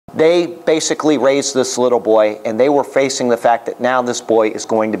They basically raised this little boy, and they were facing the fact that now this boy is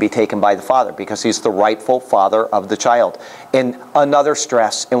going to be taken by the father because he's the rightful father of the child. And another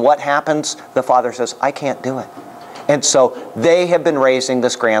stress. And what happens? The father says, I can't do it. And so they have been raising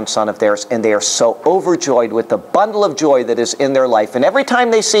this grandson of theirs, and they are so overjoyed with the bundle of joy that is in their life. And every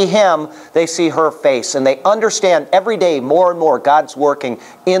time they see him, they see her face, and they understand every day more and more God's working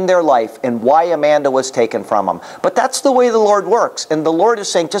in their life and why Amanda was taken from them. But that's the way the Lord works. And the Lord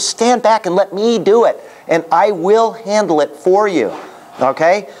is saying, just stand back and let me do it, and I will handle it for you.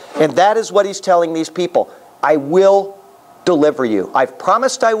 Okay? And that is what he's telling these people. I will deliver you. I've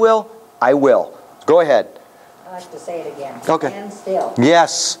promised I will. I will. Go ahead. I like to say it again. Okay. Stand still.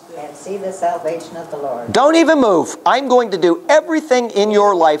 Yes. And see the salvation of the Lord. Don't even move. I'm going to do everything in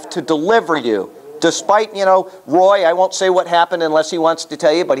your life to deliver you. Despite, Roy, I won't say what happened unless he wants to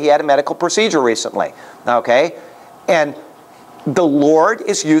tell you, but he had a medical procedure recently. Okay? And the Lord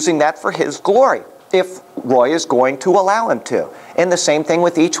is using that for his glory, if Roy is going to allow him to. And the same thing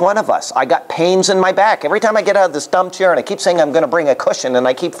with each one of us. I got pains in my back. Every time I get out of this dumb chair, and I keep saying I'm going to bring a cushion, and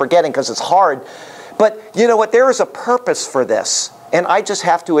I keep forgetting because it's hard. But you know what? There is a purpose for this. And I just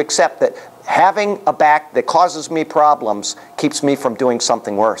have to accept that having a back that causes me problems keeps me from doing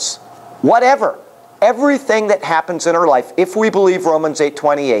something worse. Whatever. Everything that happens in our life, if we believe Romans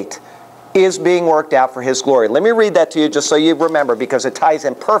 8:28, is being worked out for his glory. Let me read that to you just so you remember, because it ties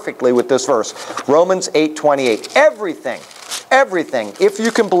in perfectly with this verse. Romans 8:28. Everything, if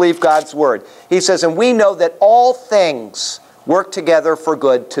you can believe God's word. He says, and we know that all things work together for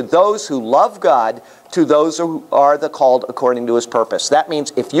good to those who love God, to those who are the called according to his purpose. That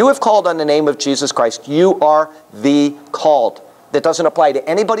means if you have called on the name of Jesus Christ, you are the called. That doesn't apply to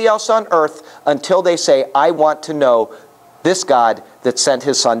anybody else on earth until they say, I want to know this God that sent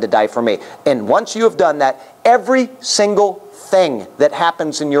his son to die for me. And once you have done that, every single thing that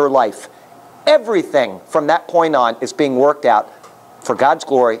happens in your life, everything from that point on is being worked out for God's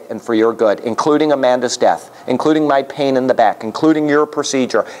glory and for your good, including Amanda's death, including my pain in the back, including your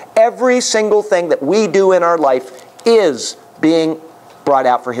procedure. Every single thing that we do in our life is being brought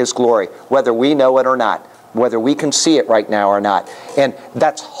out for his glory, whether we know it or not, whether we can see it right now or not. And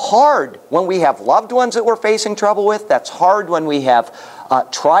that's hard when we have loved ones that we're facing trouble with. That's hard when we have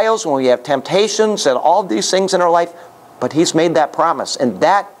trials, when we have temptations and all these things in our life. But he's made that promise. And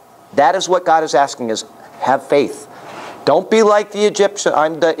that is what God is asking, is have faith. Don't be like the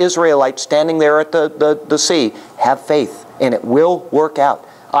the Israelites standing there at the sea. Have faith, and it will work out.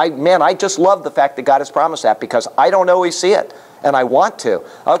 I just love the fact that God has promised that, because I don't always see it, and I want to.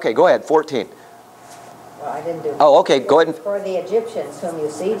 Okay, go ahead, 14. Well, I didn't do. Oh, okay, go ahead. For the Egyptians whom you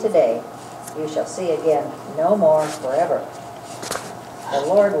see today, you shall see again no more forever. The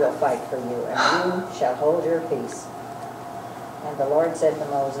Lord will fight for you, and you shall hold your peace. And the Lord said to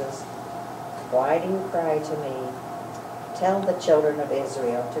Moses, why do you cry to me? Tell the children of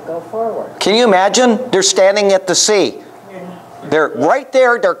Israel to go forward. Can you imagine? They're standing at the sea. They're right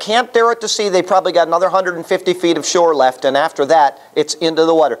there. They're camped there at the sea. They probably got another 150 feet of shore left, and after that, it's into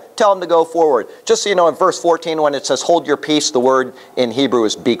the water. Tell them to go forward. Just so you know, in verse 14, when it says hold your peace, the word in Hebrew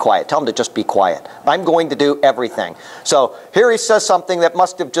is be quiet. Tell them to just be quiet. I'm going to do everything. So here he says something that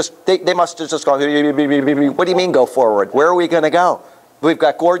must have just, they must have just gone, what do you mean go forward? Where are we going to go? We've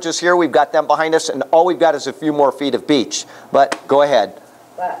got gorges here, we've got them behind us, and all we've got is a few more feet of beach. But go ahead.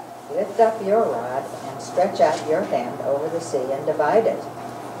 But lift up your rod and stretch out your hand over the sea and divide it.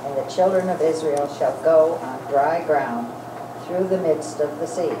 And the children of Israel shall go on dry ground through the midst of the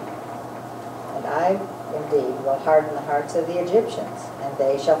sea. And I indeed will harden the hearts of the Egyptians, and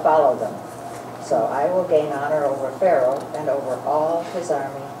they shall follow them. So I will gain honor over Pharaoh and over all his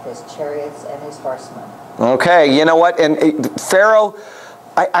army, his chariots, and his horsemen. Okay, you know what? And Pharaoh,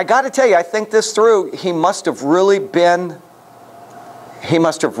 I got to tell you, I think this through. He must have really been. I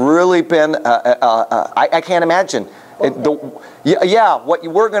can't imagine. What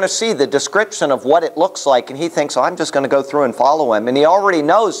we're going to see, the description of what it looks like, and he thinks, oh, I'm just going to go through and follow him. And he already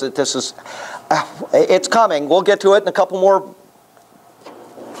knows that this is, it's coming. We'll get to it in a couple more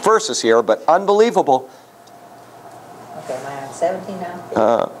verses here, but unbelievable. Okay, am I on 17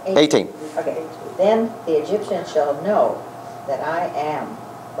 now? 18. Okay. Then the Egyptians shall know that I am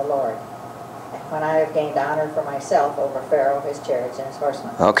the Lord, when I have gained honor for myself over Pharaoh, his chariots, and his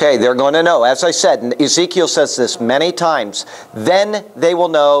horsemen. Okay, they're going to know. As I said, and Ezekiel says this many times, then they will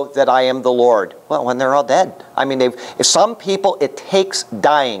know that I am the Lord. Well, when they're all dead. I mean, if some people, it takes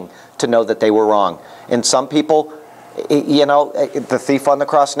dying to know that they were wrong. And some people, you know, the thief on the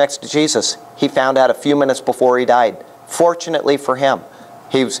cross next to Jesus, he found out a few minutes before he died. Fortunately for him,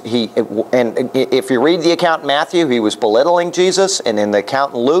 And if you read the account in Matthew, he was belittling Jesus, and in the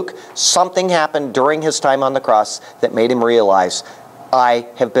account in Luke, something happened during his time on the cross that made him realize, I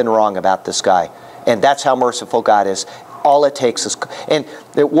have been wrong about this guy. And that's how merciful God is. All it takes is... And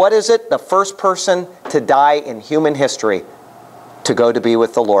what is it? The first person to die in human history to go to be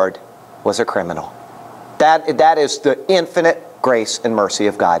with the Lord was a criminal. That is the infinite grace and mercy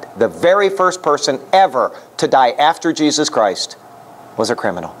of God. The very first person ever to die after Jesus Christ was a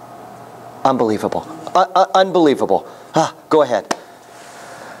criminal. Unbelievable. Unbelievable. Go ahead.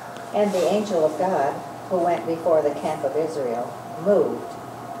 And the angel of God, who went before the camp of Israel, moved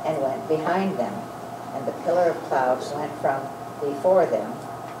and went behind them. And the pillar of clouds went from before them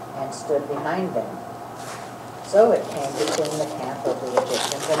and stood behind them. So it came between the camp of the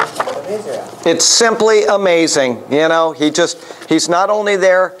Egyptians and the camp of Israel. It's simply amazing. You know, he's not only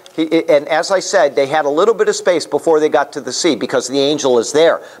there, and as I said, they had a little bit of space before they got to the sea because the angel is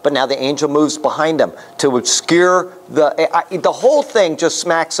there. But now the angel moves behind them to obscure the whole thing just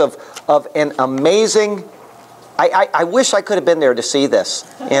smacks of an amazing... I wish I could have been there to see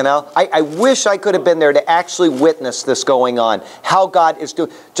this, you know. I wish I could have been there to actually witness this going on. How God is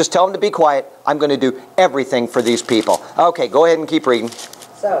doing. Just tell them to be quiet. I'm going to do everything for these people. Okay, go ahead and keep reading.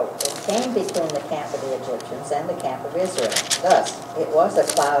 So it came between the camp of the Egyptians and the camp of Israel. Thus it was a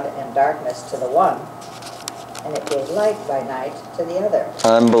cloud and darkness to the one, and it gave light by night to the other.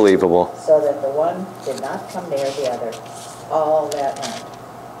 Unbelievable. So that the one did not come near the other all that night.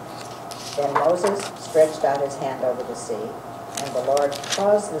 Then Moses stretched out his hand over the sea, and the Lord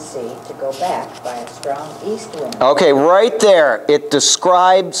caused the sea to go back by a strong east wind. Okay, right there. It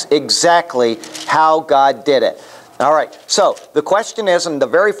describes exactly how God did it. All right, so the question is, in the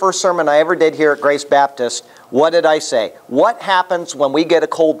very first sermon I ever did here at Grace Baptist, what did I say? What happens when we get a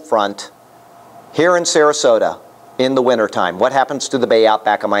cold front here in Sarasota in the wintertime? What happens to the bay out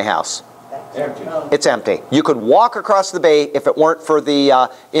back of my house? Empty. It's empty. You could walk across the bay if it weren't for the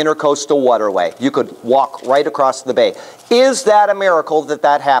intercoastal waterway. You could walk right across the bay. Is that a miracle that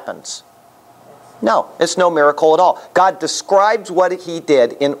that happens? No, it's no miracle at all. God describes what he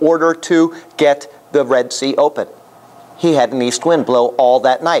did in order to get the Red Sea open. He had an east wind blow all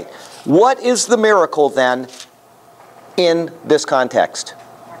that night. What is the miracle then in this context?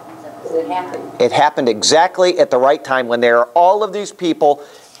 It happened exactly at the right time when there are all of these people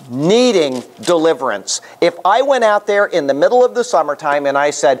needing deliverance. If I went out there in the middle of the summertime and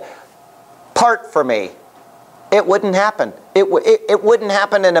I said, part for me, it wouldn't happen. It wouldn't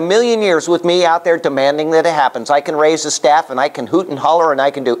happen in a million years with me out there demanding that it happens. I can raise a staff and I can hoot and holler and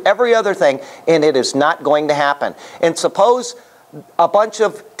I can do every other thing, and it is not going to happen. And suppose a bunch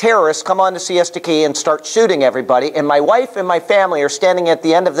of terrorists come on to Siesta Key and start shooting everybody, and my wife and my family are standing at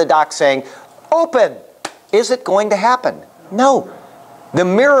the end of the dock saying, open! Is it going to happen? No. The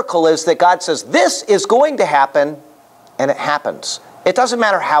miracle is that God says, this is going to happen, and it happens. It doesn't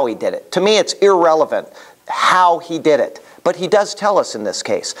matter how he did it. To me, it's irrelevant how he did it. But he does tell us in this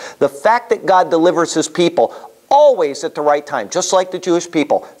case. The fact that God delivers his people always at the right time, just like the Jewish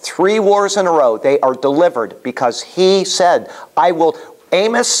people, 3 wars in a row, they are delivered because he said, I will...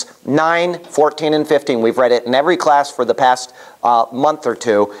 Amos 9, 14, and 15. We've read it in every class for the past month or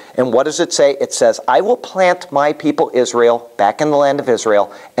two. And what does it say? It says, I will plant my people Israel back in the land of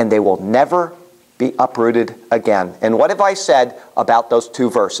Israel, and they will never be uprooted again. And what have I said about those 2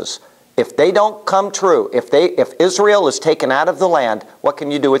 verses? If they don't come true, if Israel is taken out of the land, what can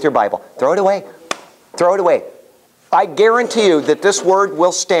you do with your Bible? Throw it away. Throw it away. I guarantee you that this word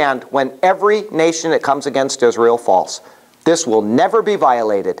will stand when every nation that comes against Israel falls. This will never be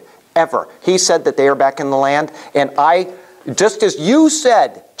violated, ever. He said that they are back in the land, and just as you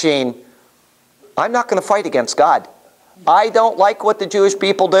said, Gene, I'm not going to fight against God. I don't like what the Jewish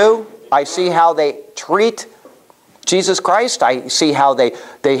people do. I see how they treat Jesus Christ. I see how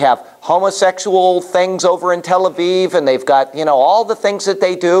they have homosexual things over in Tel Aviv, and they've got, all the things that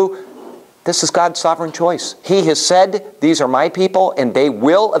they do. This is God's sovereign choice. He has said, these are my people, and they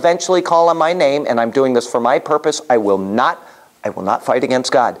will eventually call on my name, and I'm doing this for my purpose. I will not fight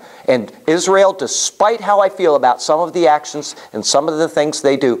against God. And Israel, despite how I feel about some of the actions and some of the things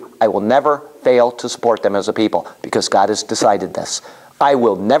they do, I will never fail to support them as a people, because God has decided this. I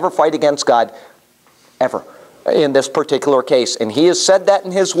will never fight against God, ever, in this particular case. And he has said that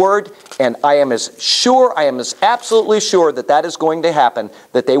in his word, and I am as absolutely sure that that is going to happen,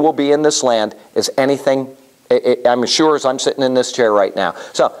 that they will be in this land as anything, I'm as sure as I'm sitting in this chair right now.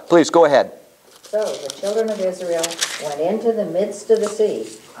 So, please, go ahead. So the children of Israel went into the midst of the sea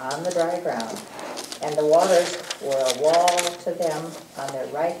on the dry ground, and the waters were a wall to them on their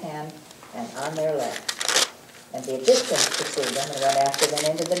right hand and on their left. And the Egyptians pursued them and went after them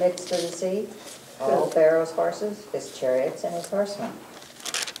into the midst of the sea, all Pharaoh's horses, his chariots, and his horsemen.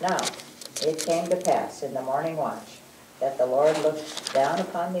 Now it came to pass in the morning watch that the Lord looked down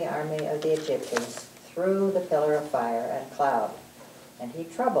upon the army of the Egyptians through the pillar of fire and cloud, and he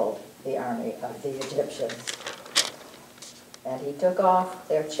troubled the army of the Egyptians. And he took off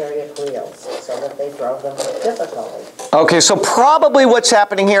their chariot wheels, so that they drove them with difficulty. Okay, so probably what's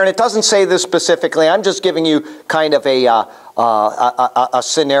happening here, and it doesn't say this specifically, I'm just giving you kind of a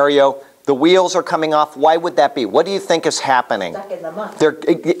scenario. The wheels are coming off. Why would that be? What do you think is happening? Stuck in the mud.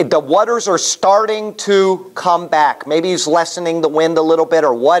 The waters are starting to come back. Maybe he's lessening the wind a little bit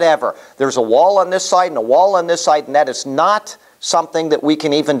or whatever. There's a wall on this side and a wall on this side, and that is not something that we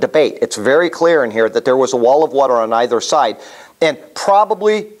can even debate. It's very clear in here that there was a wall of water on either side. And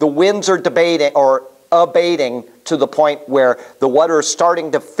probably the winds are abating to the point where the water is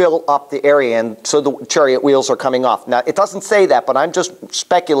starting to fill up the area, and so the chariot wheels are coming off. Now, it doesn't say that, but I'm just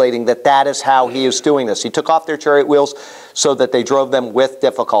speculating that that is how he is doing this. He took off their chariot wheels so that they drove them with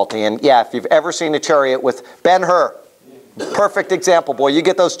difficulty. And yeah, if you've ever seen a chariot with Ben-Hur, perfect example, boy. You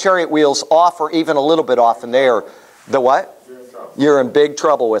get those chariot wheels off or even a little bit off, and they are the what? You're in big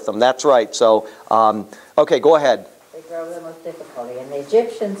trouble with them. That's right. So, okay, go ahead. They drove them with difficulty. And the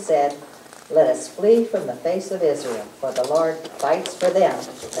Egyptians said, "Let us flee from the face of Israel, for the Lord fights for them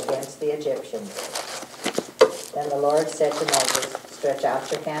against the Egyptians." Then the Lord said to Moses, "Stretch out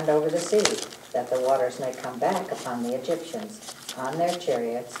your hand over the sea, that the waters may come back upon the Egyptians, on their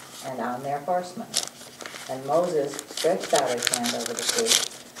chariots and on their horsemen." And Moses stretched out his hand over the sea,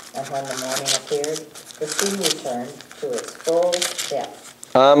 and when the morning appeared, the sea returned to its full depth.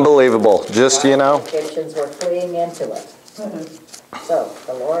 Unbelievable. Just, you know. The Egyptians were fleeing into it. So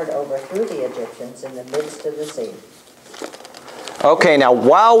the Lord overthrew the Egyptians in the midst of the sea. Okay, now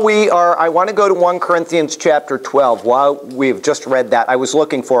while I want to go to 1 Corinthians chapter 12. While we've just read that, I was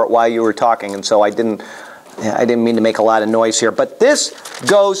looking for it while you were talking, and so I didn't mean to make a lot of noise here. But this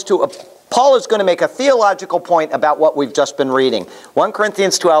goes to Paul is going to make a theological point about what we've just been reading. 1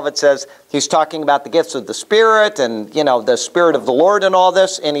 Corinthians 12, it says, he's talking about the gifts of the Spirit and, you know, the Spirit of the Lord and all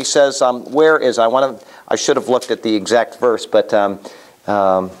this. And he says, where is, I should have looked at the exact verse, but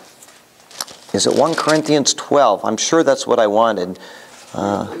is it 1 Corinthians 12? I'm sure that's what I wanted.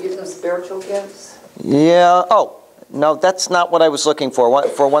 Use of spiritual gifts? Yeah, no, that's not what I was looking for.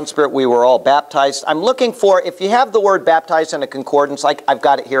 For one Spirit, we were all baptized. I'm looking for, if you have the word baptized in a concordance, like I've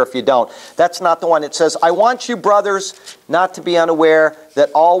got it here if you don't. That's not the one. It says, "I want you, brothers, not to be unaware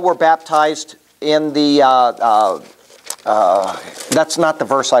that all were baptized in the..." That's not the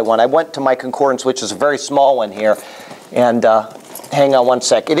verse I want. I went to my concordance, which is a very small one here. And hang on one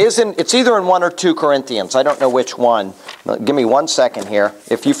sec. It's either in 1 or 2 Corinthians. I don't know which one. Give me 1 second here.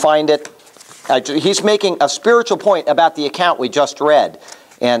 If you find it. He's making a spiritual point about the account we just read.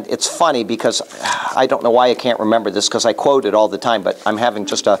 And it's funny because I don't know why I can't remember this because I quote it all the time, but I'm having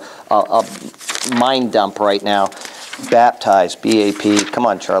just a mind dump right now. Baptized, B-A-P. Come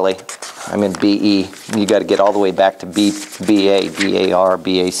on, Charlie. I'm in B-E. You got to get all the way back to B-A, B-A-R,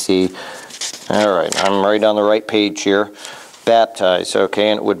 B-A-C. All right, I'm right on the right page here. Baptized, okay,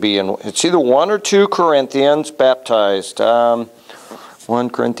 and it would be it's either 1 or 2 Corinthians, baptized.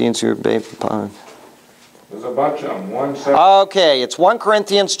 1 Corinthians here, babe. There's a bunch of them. Okay, it's 1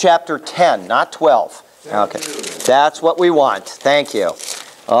 Corinthians chapter 10, not 12. Okay, that's what we want. Thank you.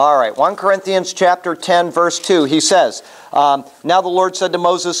 All right, 1 Corinthians chapter 10, verse 2. He says, "Now the Lord said to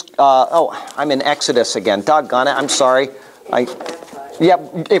Moses," I'm in Exodus again. Doggone it, I'm sorry. Yeah,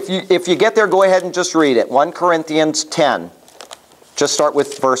 if you get there, go ahead and just read it. 1 Corinthians 10. Just start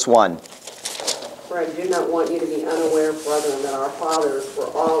with verse 1. For I do not want you to be unaware, brethren, that our fathers were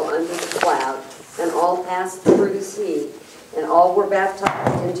all under the cloud, and all passed through the sea, and all were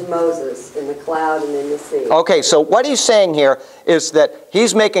baptized into Moses in the cloud and in the sea. Okay, so what he's saying here is that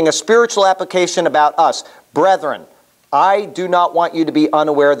he's making a spiritual application about us. Brethren, I do not want you to be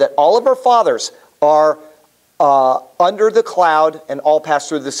unaware that all of our fathers are under the cloud and all passed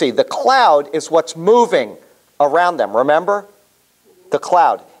through the sea. The cloud is what's moving around them, remember? The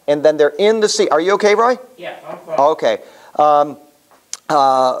cloud. And then they're in the sea. Are you okay, Roy? Yeah, I'm fine. Okay. I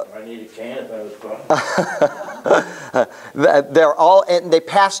need a can if I was fine. They're all, and they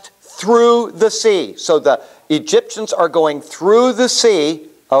passed through the sea. So the Egyptians are going through the sea,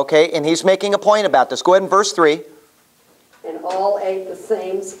 okay, and he's making a point about this. Go ahead in verse 3. And all ate the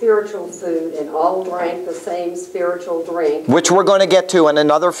same spiritual food, and all drank the same spiritual drink. Which we're going to get to in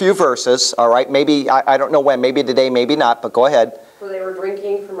another few verses, all right? Maybe, I don't know when, maybe today, maybe not, but go ahead. For they were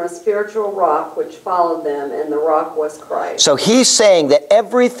drinking from a spiritual rock which followed them, and the rock was Christ. So he's saying that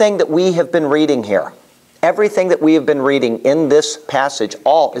everything that we have been reading here, Everything that we have been reading in this passage,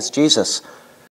 all is Jesus.